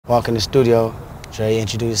Walk in the studio, Dre,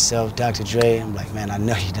 introduce yourself, Dr. Dre. I'm like, man, I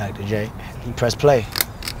know you, Dr. Dre. He pressed play.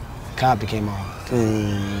 Compton came on.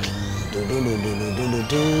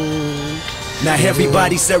 Now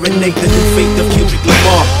everybody serenade the new faith of Kendrick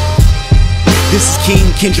Lamar. This is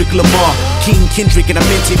King Kendrick Lamar. King Kendrick, and I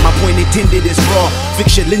meant it, my point intended is raw.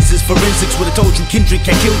 Fix your lenses, forensics would've told you Kendrick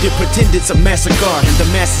had killed it. Pretend it's a massacre, and the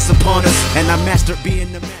mass is upon us, and I mastered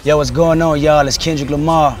being the man. Yo, what's going on, y'all? It's Kendrick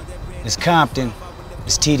Lamar. It's Compton.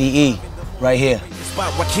 It's TDE, right here.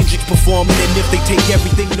 Spot why Kendrick's performing, and if they take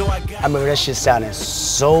everything, no, I remember that shit sounding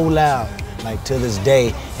so loud. Like, to this day,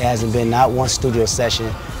 it hasn't been not one studio session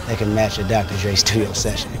that can match a Dr. Dre studio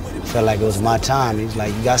session. It felt like it was my time. He was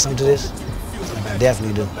like, you got something to this? Like, I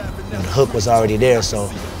definitely do. You know, the hook was already there, so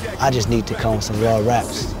I just need to come with some raw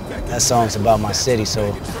raps. That song's about my city,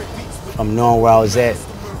 so from knowing where I was at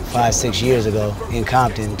 5, 6 years ago in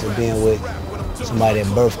Compton to being with somebody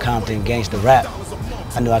that birthed Compton gangsta rap,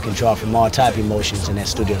 I knew I could draw from all type of emotions in that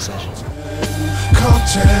studio session.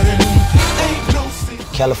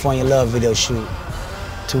 California Love video shoot,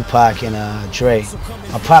 Tupac and Dre.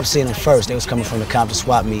 My pops seen them first. They was coming from the Compton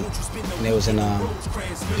swap meet, and they was in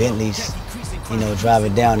Bentleys, you know,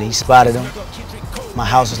 driving down, and he spotted them. My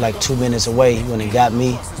house was like 2 minutes away. He went and got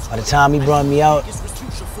me. By the time he brought me out,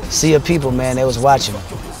 sea of people, man, they was watching him.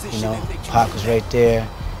 You know, Pac was right there.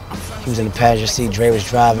 He was in the passenger seat. Dre was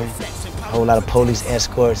driving. A whole lot of police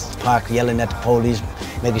escorts. Pac yelling at the police,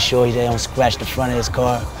 making sure they don't scratch the front of his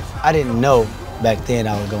car. I didn't know back then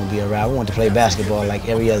I was gonna be around. I wanted to play basketball like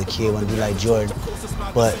every other kid, wanted to be like Jordan.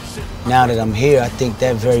 But now that I'm here, I think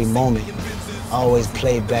that very moment always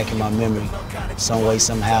played back in my memory some way,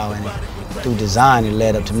 somehow. And through design, it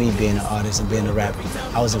led up to me being an artist and being a rapper.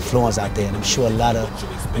 I was influenced out there, and I'm sure a lot of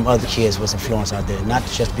them other kids was influenced out there. Not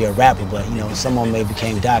to just be a rapper, but, you know, some of them may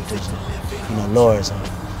became doctors, or, you know, lawyers, or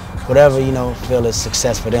whatever, you know, feel is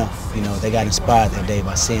success for them. You know, they got inspired that day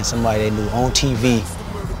by seeing somebody they knew on TV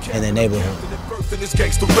in their neighborhood.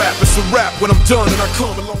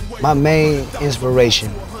 My main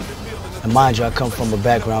inspiration, and mind you, I come from a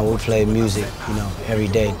background where we played music, you know, every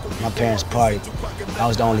day. My parents partied. I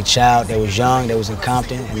was the only child. They was young, they was in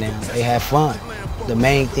Compton, and they had fun. The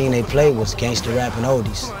main thing they played was gangster rap and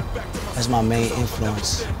oldies. That's my main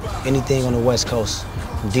influence. Anything on the West Coast,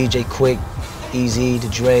 from DJ Quick, Easy to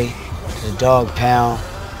Dre, to the Dog Pound,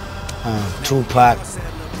 Tupac,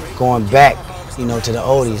 going back, you know, to the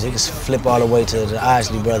oldies. It could flip all the way to the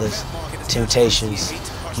Isley Brothers, Temptations,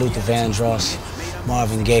 Luther Vandross,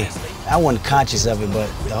 Marvin Gaye. I wasn't conscious of it, but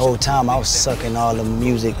the whole time I was sucking all the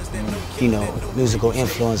music, you know, musical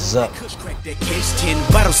influences up.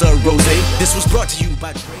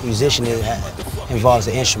 Musician involves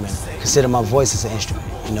an instrument. Consider my voice as an instrument,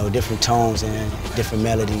 you know, different tones and different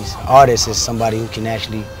melodies. Artist is somebody who can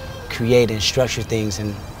actually create and structure things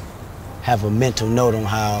and have a mental note on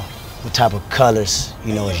what type of colors,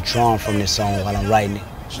 you know, is drawn from this song while I'm writing it,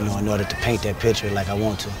 you know, in order to paint that picture like I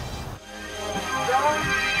want to.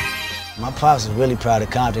 My pops is really proud of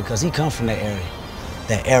Compton because he come from that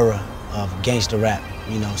era of gangster rap,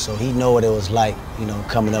 you know, so he know what it was like, you know,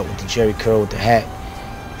 coming up with the Jerry curl with the hat,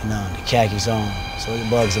 you know, the khakis on, so it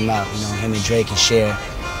bugs him out, you know, him and Drake can share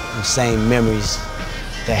the same memories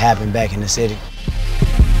that happened back in the city.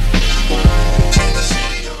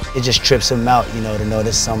 It just trips him out, you know, to know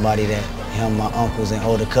this is somebody that him, my uncles and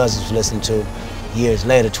older cousins listen to years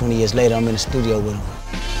later, 20 years later, I'm in the studio with him.